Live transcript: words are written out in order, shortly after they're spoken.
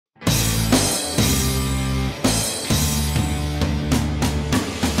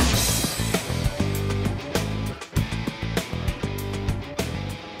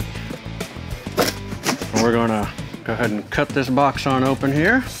we're gonna go ahead and cut this box on open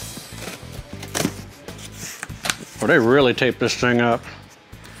here. Well, they really taped this thing up.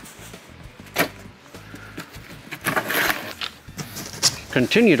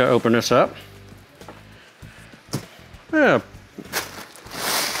 Continue to open this up. Yeah.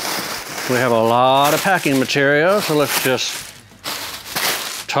 We have a lot of packing material, so let's just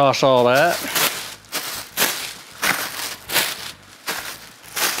toss all that.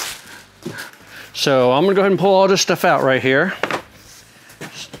 So I'm gonna go ahead and pull all this stuff out right here.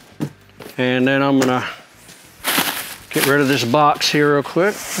 And then I'm gonna get rid of this box here real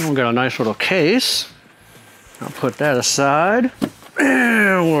quick. We've got a nice little case. I'll put that aside.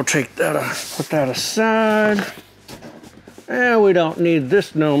 And we'll take that, put that aside. And we don't need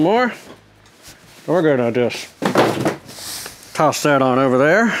this no more. We're gonna just toss that on over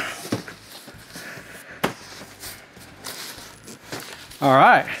there. All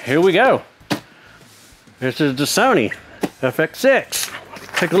right, here we go. This is the Sony FX6.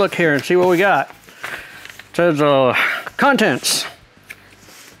 Take a look here and see what we got. It says contents.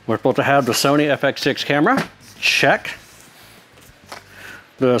 We're supposed to have the Sony FX6 camera. Check.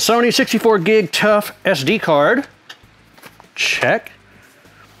 The Sony 64 gig tough SD card. Check.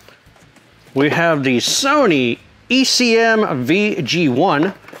 We have the Sony ECM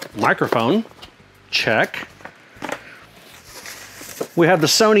VG1 microphone. Check. We have the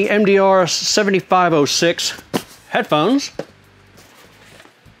Sony MDR 7506 headphones.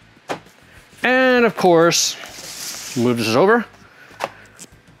 And of course, move this over.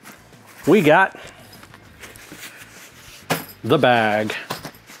 We got the bag.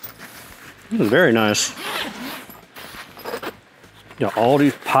 This is very nice. Got all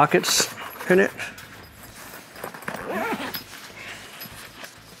these pockets in it.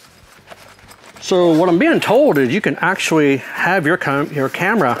 So what I'm being told is you can actually have your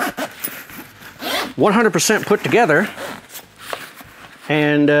camera 100% put together,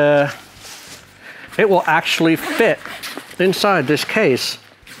 and it will actually fit inside this case.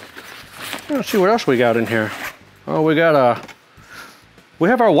 Let's see what else we got in here. Oh, we have our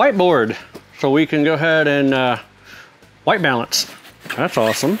whiteboard, so we can go ahead and white balance. That's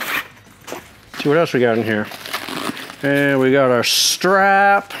awesome. See what else we got in here. And we got our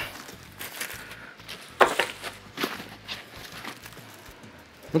strap.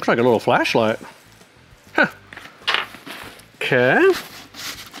 Looks like a little flashlight. Huh. Okay.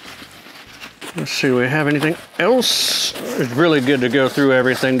 Let's see, do we have anything else? It's really good to go through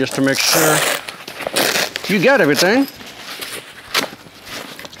everything just to make sure you got everything.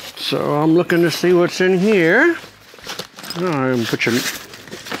 So I'm looking to see what's in here. Oh, put your...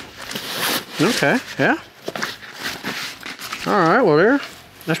 Okay, yeah. All right, well there,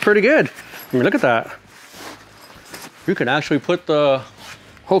 that's pretty good. I mean, look at that. You can actually put the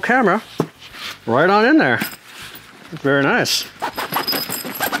whole camera right on in there. Very nice.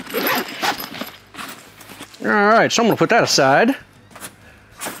 All right, so I'm gonna put that aside.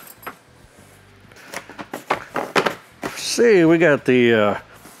 Let's see, we got the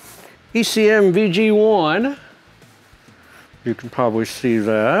ECM VG1. You can probably see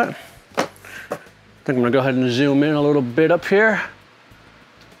that. I think I'm gonna go ahead and zoom in a little bit up here.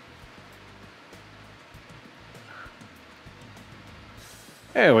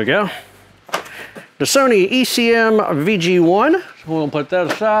 There we go. The Sony ECM VG1. So we'll put that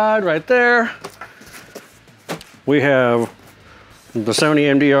aside right there. We have the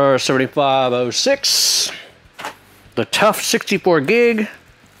Sony MDR 7506. The tough 64 gig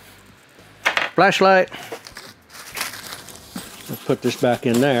flashlight. Let's put this back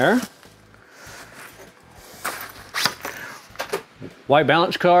in there. White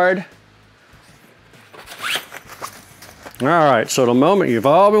balance card. All right, so the moment you've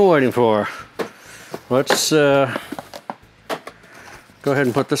all been waiting for. Let's go ahead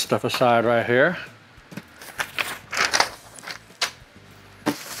and put this stuff aside right here.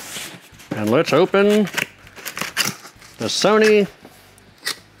 And let's open the Sony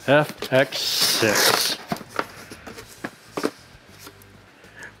FX6.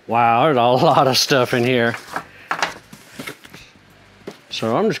 Wow, there's a lot of stuff in here.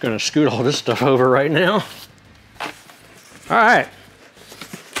 So I'm just gonna scoot all this stuff over right now. All right.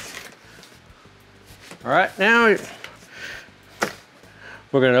 All right, now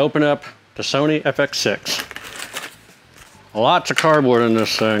we're gonna open up the Sony FX6. Lots of cardboard in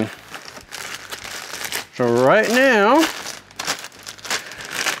this thing. So right now,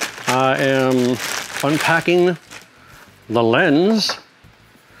 I am unpacking the lens.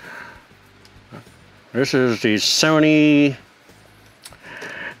 This is the Sony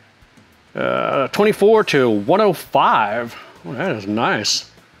 24 to 105. Oh, that is nice.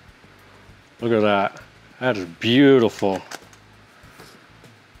 Look at that. That is beautiful.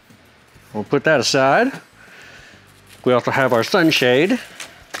 We'll put that aside. We also have our sunshade.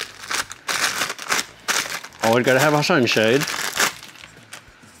 Always gotta have a sunshade.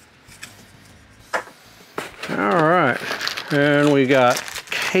 All right, and we got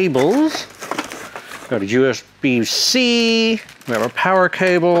cables. Got a USB-C. We have our power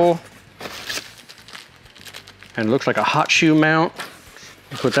cable. And it looks like a hot shoe mount.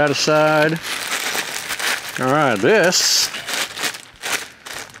 Put that aside. All right, this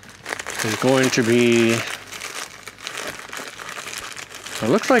is going to be, it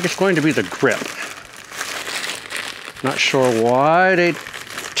looks like it's going to be the grip. Not sure why they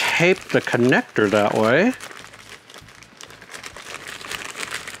taped the connector that way.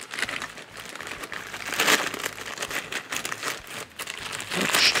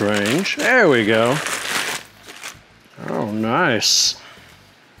 That's strange. There we go. Oh, nice.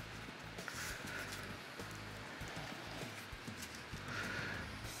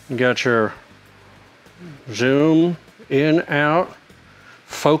 You got your zoom, in, out,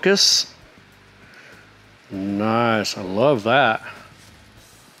 focus. Nice, I love that.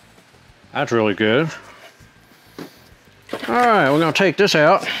 That's really good. All right, we're gonna take this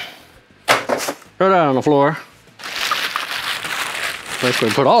out. Throw that on the floor. Basically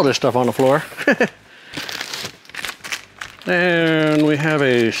put all this stuff on the floor. And we have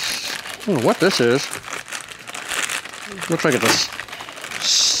a, I don't know what this is. Looks like it's a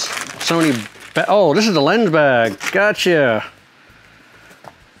Sony, oh, this is the lens bag. Gotcha.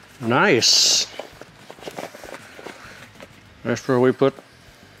 Nice. That's where we put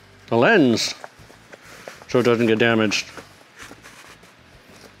the lens so it doesn't get damaged.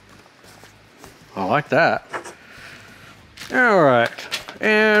 I like that. All right,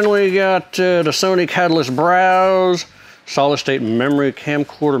 and we got the Sony Catalyst Browse solid state memory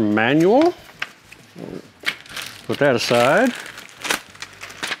camcorder manual. Put that aside.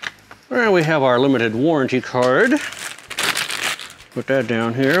 And we have our limited warranty card. Put that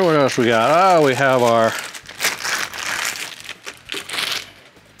down here. What else we got? Oh, we have our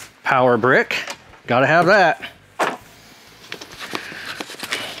power brick. Gotta have that.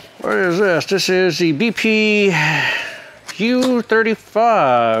 What is this? This is the BP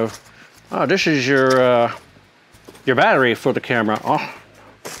U35. Oh, this is your battery for the camera. Oh,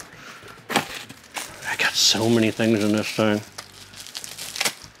 I got so many things in this thing.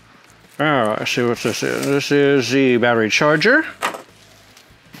 All right, let's see what this is. This is the battery charger.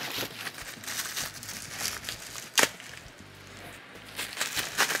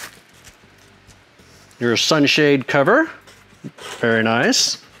 Your sunshade cover. Very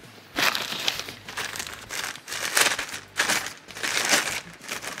nice.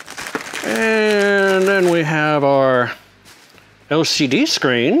 And then we have our LCD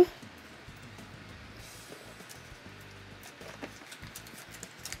screen.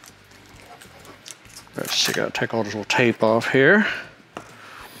 Let's see, gotta take all this little tape off here.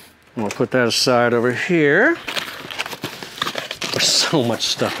 I'm gonna put that aside over here. There's so much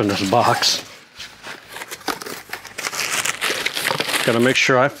stuff in this box. Gotta make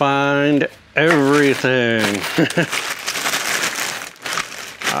sure I find everything.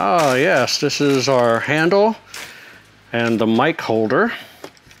 Oh yes, this is our handle and the mic holder.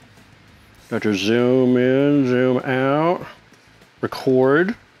 Got your zoom in, zoom out,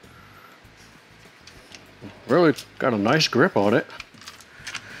 record. Really got a nice grip on it.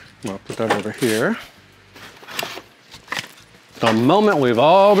 I'm gonna put that over here. The moment we've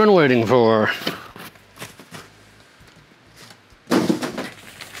all been waiting for.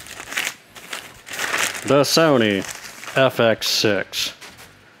 The Sony FX6.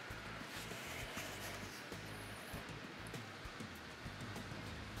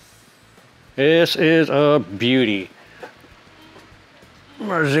 This is a beauty. I'm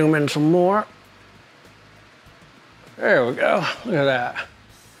gonna zoom in some more. There we go, look at that.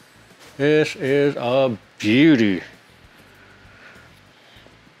 This is a beauty.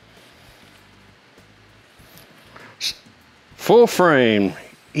 Full frame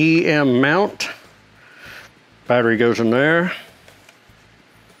EM mount. Battery goes in there.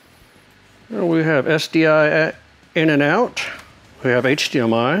 And we have SDI in and out. We have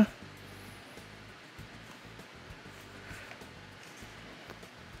HDMI.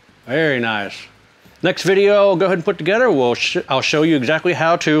 Very nice. Next video I'll go ahead and put together, I'll show you exactly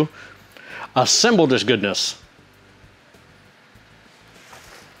how to assemble this goodness.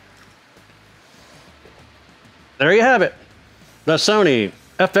 There you have it. The Sony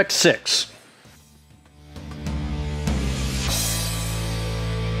FX6.